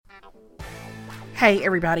Hey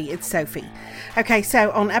everybody, it's Sophie. Okay,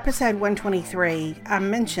 so on episode 123, I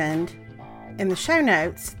mentioned in the show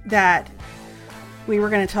notes that we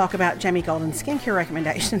were going to talk about Jamie Golden's skincare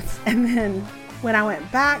recommendations. And then when I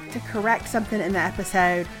went back to correct something in the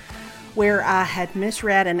episode where I had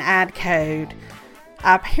misread an ad code,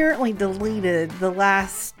 I apparently deleted the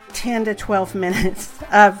last 10 to 12 minutes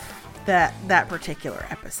of that particular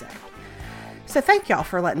episode. So thank y'all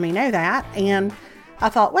for letting me know that. And I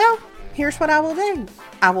thought, well, here's what I will do.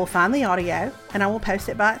 I will find the audio and I will post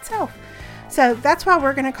it by itself. So that's why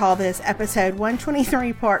we're going to call this episode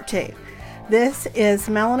 123 part 2. This is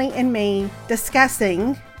Melanie and me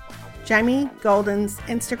discussing Jamie Golden's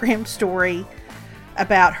Instagram story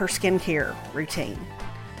about her skincare routine.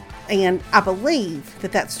 And I believe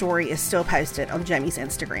that story is still posted on Jamie's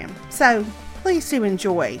Instagram. So please do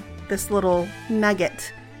enjoy this little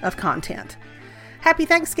nugget of content. Happy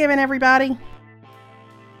Thanksgiving, everybody.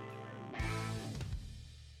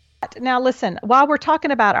 Now, listen, while we're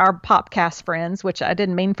talking about our Popcast friends, which I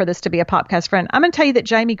didn't mean for this to be a Popcast friend, I'm going to tell you that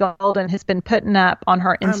Jamie Golden has been putting up on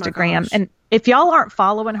her Instagram. And if y'all aren't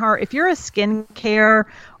following her, if you're a skincare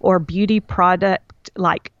or beauty product,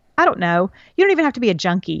 like, I don't know, you don't even have to be a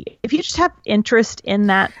junkie. If you just have interest in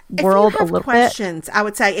that world a little questions, I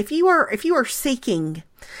would say if you are seeking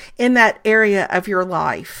in that area of your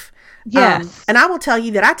life. Yes. And I will tell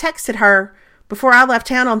you that I texted her before I left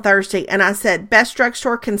town on Thursday, and I said, best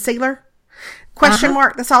drugstore concealer? Question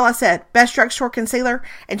mark. That's all I said. Best drugstore concealer.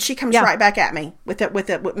 And she comes right back at me with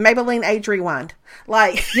Maybelline Age Rewind.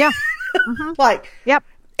 Like,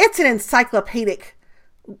 it's an encyclopedic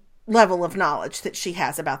level of knowledge that she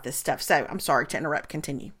has about this stuff. So I'm sorry to interrupt.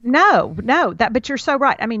 Continue. No, but you're so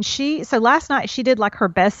right. I mean, so last night she did like her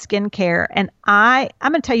best skincare, and I'm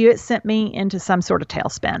going to tell you, it sent me into some sort of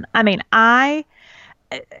tailspin. I mean, I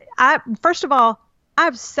first of all,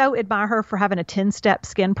 I so admire her for having a 10-step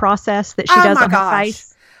skin process that she does on her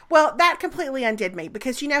face. Well, that completely undid me,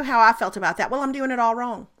 because you know how I felt about that. Well, I'm doing it all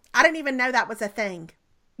wrong. I didn't even know that was a thing.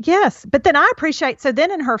 Yes, but then I appreciate, so then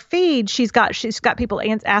in her feed, she's got people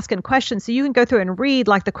asking questions, so you can go through and read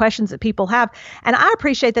like the questions that people have. And I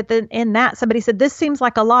appreciate that then in that somebody said, this seems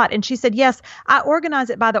like a lot. And she said, yes, I organize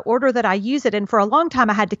it by the order that I use it. And for a long time,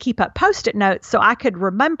 I had to keep up Post-it notes so I could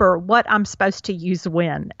remember what I'm supposed to use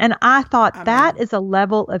when. And I thought that is a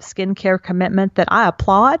level of skincare commitment that I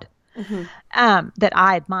applaud, that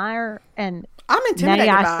I admire. And I'm intimidated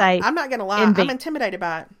by it. I'm not going to lie. I'm intimidated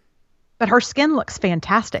by it. But her skin looks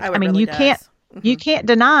fantastic. I mean, really you can't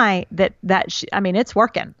deny that it's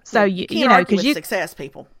working. So you know, because success,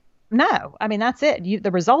 people. No, I mean, that's it.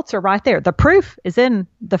 The results are right there. The proof is in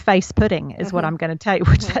the face pudding is what I'm going to tell you,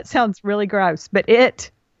 which that sounds really gross, but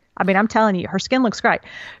I'm telling you, her skin looks great.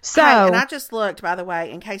 So, and I just looked, by the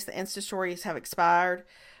way, in case the Insta stories have expired.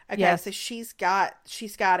 Okay. So she's got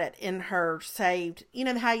it in her saved, you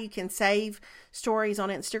know how you can save stories on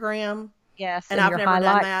Instagram? Yes, and I've never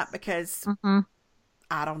done that because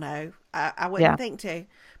I don't know. I wouldn't think to,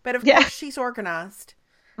 but of course she's organized,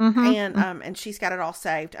 and she's got it all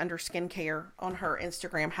saved under skincare on her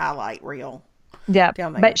Instagram highlight reel. Yeah,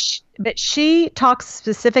 but she talks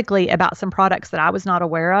specifically about some products that I was not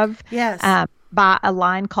aware of. Yes, by a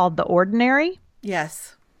line called The Ordinary.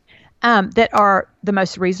 Yes. That are the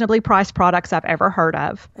most reasonably priced products I've ever heard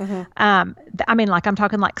of. I'm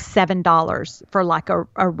talking like $7 for like a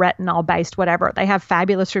retinol based whatever. They have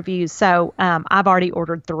fabulous reviews. So I've already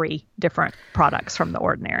ordered 3 different products from The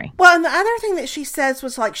Ordinary. Well, and the other thing that she says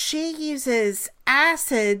was like she uses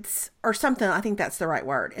acids or something, I think that's the right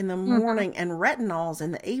word, in the morning and retinols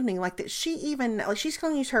in the evening. Like that she even, like she's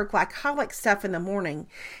going to use her glycolic stuff in the morning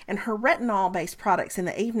and her retinol based products in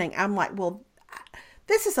the evening. I'm like, well,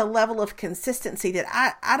 this is a level of consistency that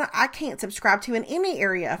I can't subscribe to in any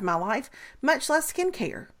area of my life, much less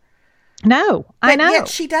skincare. No, I know. Yet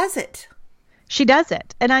she does it. She does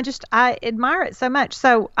it. And I admire it so much.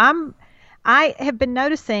 So I have been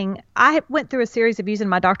noticing, I went through a series of using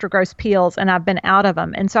my Dr. Gross peels and I've been out of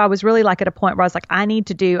them. And so I was really like at a point where I was like, I need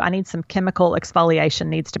some chemical exfoliation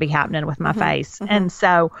needs to be happening with my face. And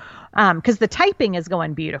so, because the taping is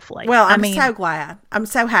going beautifully. Well, I'm so glad. I'm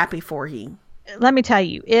so happy for you. Let me tell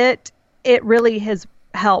you, it really has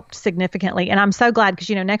helped significantly. And I'm so glad because,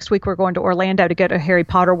 next week we're going to Orlando to go to Harry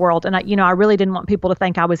Potter World. And I really didn't want people to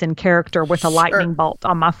think I was in character with a lightning bolt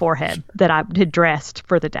on my forehead that I had dressed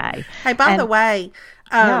for the day. Hey, by the way,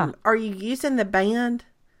 are you using the band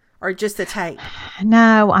or just the tape?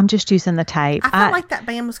 No, I'm just using the tape. I felt like that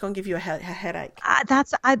band was going to give you a headache.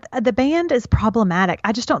 The band is problematic.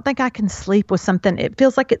 I just don't think I can sleep with something. It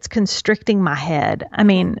feels like it's constricting my head. I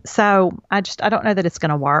mean, so I don't know that it's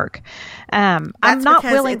going to work. I'm not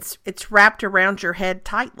willing. It's wrapped around your head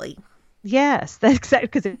tightly. Yes, that's exactly,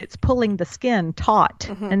 because it's pulling the skin taut.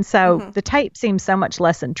 And so the tape seems so much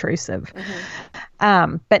less intrusive.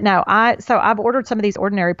 But no, I've ordered some of these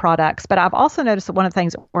Ordinary products, but I've also noticed that one of the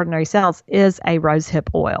things Ordinary sells is a rosehip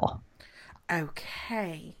oil.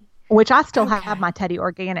 Okay. Which I still have my Teddy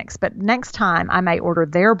Organics, but next time I may order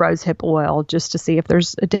their rosehip oil just to see if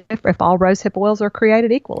there's if all rosehip oils are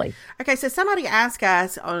created equally. Okay, so somebody asked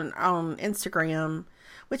us on Instagram,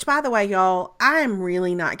 which, by the way, y'all, I am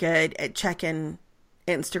really not good at checking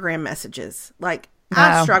Instagram messages. Like,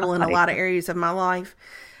 I struggle in a lot of areas of my life.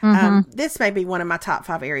 This may be one of my top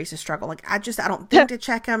 5 areas of struggle. Like, I don't think to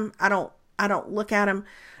check them. I don't look at them.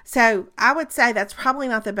 So I would say that's probably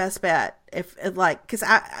not the best bet. Because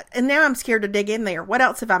now I'm scared to dig in there. What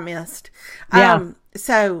else have I missed? Yeah.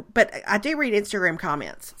 But I do read Instagram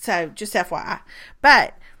comments. So just FYI.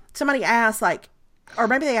 But somebody asked, like, or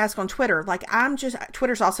maybe they ask on Twitter, like,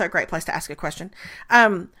 Twitter's also a great place to ask a question.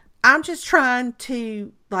 I'm just trying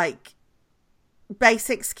to, like,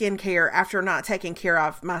 basic skincare after not taking care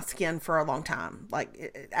of my skin for a long time,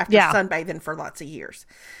 like after sunbathing for lots of years.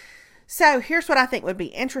 So here's what I think would be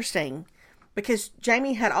interesting, because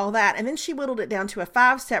Jamie had all that, and then she whittled it down to a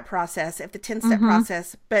 5-step process, if the 10-step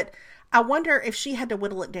process, but I wonder if she had to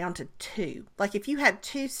whittle it down to 2. Like, if you had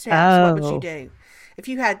 2 steps, what would you do? If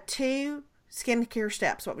you had 2 skincare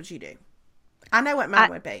steps, what would you do? I know what mine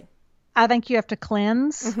would be. I think you have to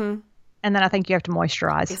cleanse, and then I think you have to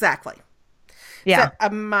moisturize. Exactly. Yeah. So a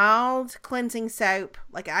mild cleansing soap,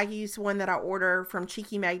 like I use one that I order from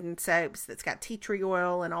Cheeky Maiden Soaps that's got tea tree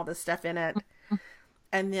oil and all this stuff in it,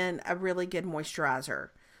 and then a really good moisturizer.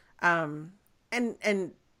 And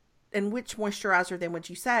which moisturizer then would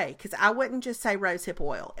you say? Because I wouldn't just say rosehip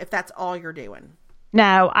oil if that's all you're doing.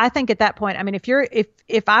 No, I think at that point, I mean,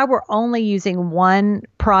 if I were only using one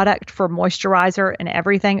product for moisturizer and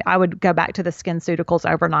everything, I would go back to the SkinCeuticals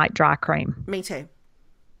Overnight Dry Cream. Me too.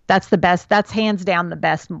 That's the best. That's hands down the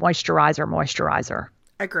best moisturizer.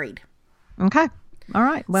 Agreed. Okay. All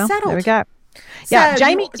right. Well, Settled. There we go. Yeah.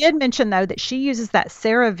 Jamie did mention, though, that she uses that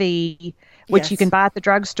CeraVe, which you can buy at the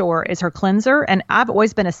drugstore, is her cleanser. And I've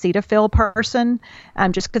always been a Cetaphil person,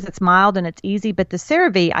 just because it's mild and it's easy. But the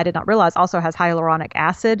CeraVe, I did not realize, also has hyaluronic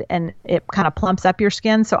acid, and it kind of plumps up your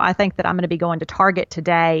skin. So I think that I'm going to be going to Target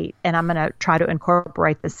today, and I'm going to try to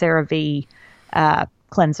incorporate the CeraVe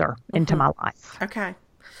cleanser into my life. Okay.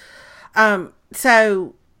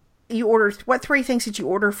 So you ordered, what 3 things did you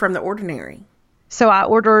order from The Ordinary? So I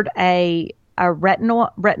ordered a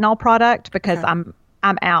retinol product because I'm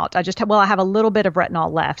out. I have a little bit of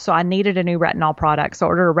retinol left, so I needed a new retinol product. So I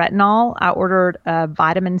ordered a retinol. I ordered a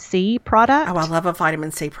vitamin C product. Oh, I love a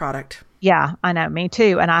vitamin C product. Yeah, I know, me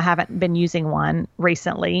too. And I haven't been using one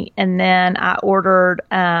recently. And then I ordered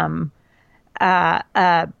AHA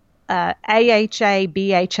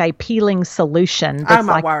BHA peeling solution. Oh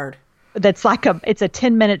my word. That's like it's a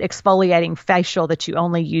 10-minute exfoliating facial that you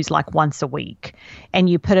only use like once a week, and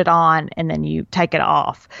you put it on and then you take it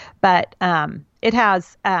off. But it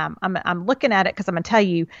has, I'm looking at it because I'm going to tell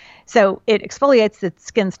you, so it exfoliates the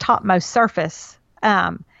skin's topmost surface,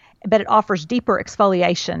 but it offers deeper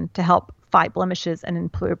exfoliation to help fight blemishes and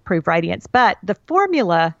improve radiance. But the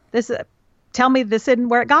formula, tell me this isn't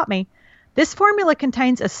where it got me. This formula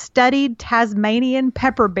contains a studied Tasmanian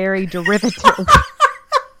pepperberry derivative.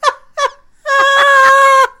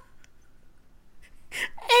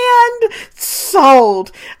 And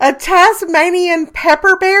sold. A Tasmanian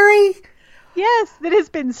pepperberry? Yes, that has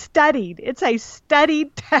been studied. It's a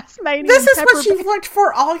studied Tasmanian pepperberry. This is what you've looked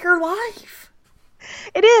for all your life.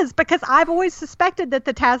 It is, because I've always suspected that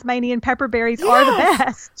the Tasmanian pepperberries are the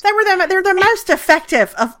best. They're the most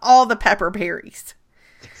effective of all the pepperberries.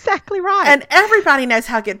 Exactly right. And everybody knows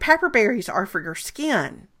how good pepperberries are for your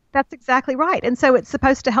skin. That's exactly right. And so it's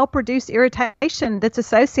supposed to help reduce irritation that's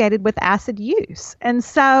associated with acid use. And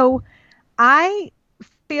so I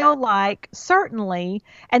feel like certainly,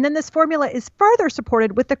 and then this formula is further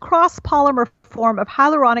supported with the cross-polymer form of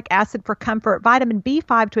hyaluronic acid for comfort, vitamin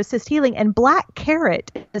B5 to assist healing, and black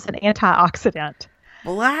carrot is an antioxidant.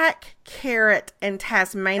 Black carrot and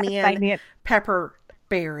Tasmanian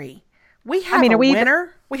pepperberry. We have a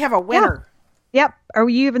winner. We have a winner. Yeah. Yep. Are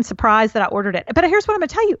you even surprised that I ordered it? But here's what I'm going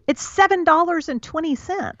to tell you. It's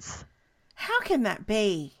 $7.20. How can that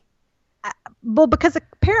be? Well, because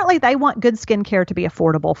apparently they want good skincare to be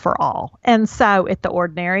affordable for all. And so at The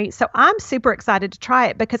Ordinary, so I'm super excited to try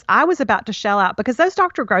it because I was about to shell out because those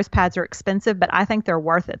Dr. Gross pads are expensive, but I think they're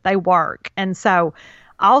worth it. They work. And so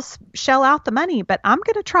I'll shell out the money, but I'm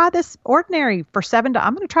going to try this Ordinary for $7.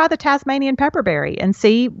 I'm going to try the Tasmanian Pepperberry and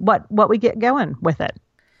see what we get going with it.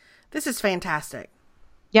 This is fantastic.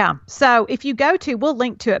 Yeah. So if you go to, we'll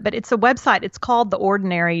link to it, but it's a website. It's called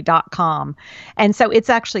theordinary.com. And so it's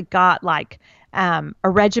actually got like a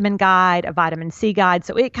regimen guide, a vitamin C guide.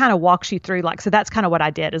 So it kind of walks you through so that's kind of what I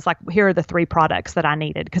did is here are the 3 products that I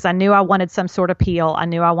needed because I knew I wanted some sort of peel. I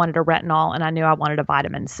knew I wanted a retinol and I knew I wanted a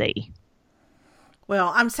vitamin C.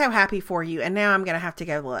 Well, I'm so happy for you. And now I'm going to have to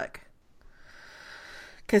go look.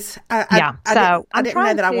 Because I didn't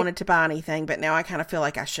know that I wanted to buy anything, but now I kind of feel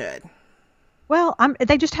like I should. Well,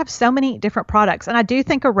 they just have so many different products. And I do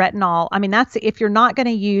think a retinol, that's if you're not going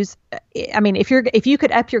to use, if you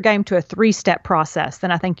could up your game to a 3-step process,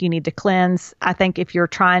 then I think you need to cleanse. I think if you're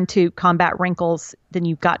trying to combat wrinkles, then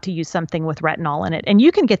you've got to use something with retinol in it. And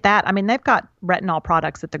you can get that. They've got retinol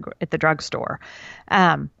products at the drugstore.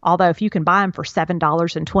 Although if you can buy them for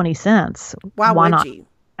 $7.20, why would not? You?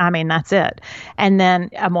 That's it. And then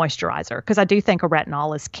a moisturizer, because I do think a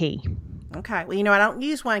retinol is key. Okay. Well, I don't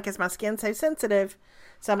use one because my skin's so sensitive,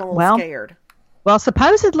 so I'm a little scared. Well,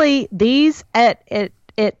 supposedly these at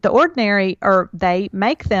The Ordinary, or they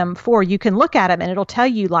make them for, you can look at them and it'll tell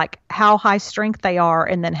you how high strength they are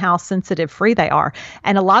and then how sensitive free they are.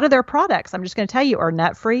 And a lot of their products, I'm just going to tell you, are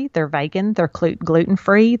nut free, they're vegan, they're gluten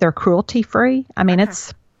free, they're cruelty free. Okay.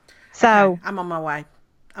 It's so. Okay. I'm on my way.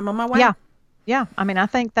 Yeah. Yeah. I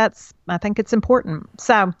think it's important.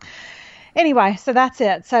 So. Anyway, so that's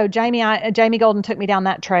it. So Jamie Golden took me down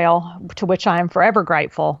that trail, to which I am forever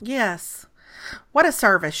grateful. Yes. What a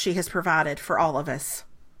service she has provided for all of us.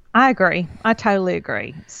 I agree. I totally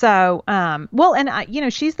agree. So,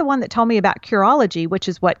 she's the one that told me about Curology, which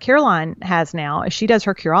is what Caroline has now. She does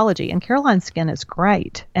her Curology, and Caroline's skin is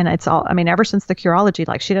great. And it's all, ever since the Curology,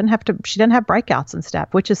 she doesn't have breakouts and stuff,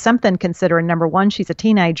 which is something considering, number one, she's a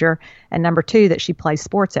teenager, and number two, that she plays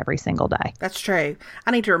sports every single day. That's true.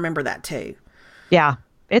 I need to remember that too. Yeah,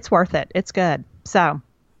 it's worth it. It's good. So,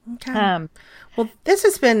 okay. Well, this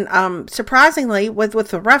has been, surprisingly, with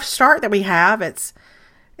the rough start that we have,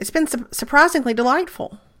 it's been surprisingly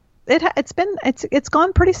delightful. It's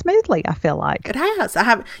gone pretty smoothly, I feel like. It has.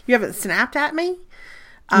 You haven't snapped at me.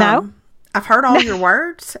 No. I've heard all your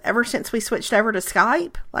words ever since we switched over to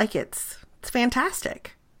Skype. It's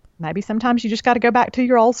fantastic. Maybe sometimes you just got to go back to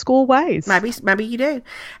your old school ways. Maybe you do.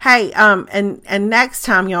 Hey, and next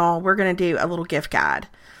time, y'all, we're going to do a little gift guide.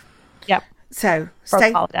 Yep. So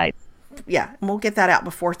for holidays. Yeah, and we'll get that out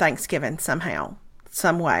before Thanksgiving somehow.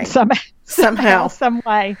 Some way. Somehow. Some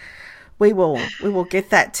way. We will get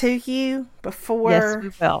that to you before yes,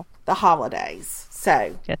 we will. The holidays.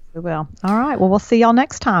 So yes, we will. All right. Well, we'll see y'all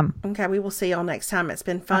next time. Okay, we will see y'all next time. It's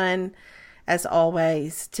been fun, as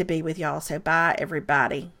always, to be with y'all. So bye,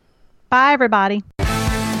 everybody. Bye, everybody.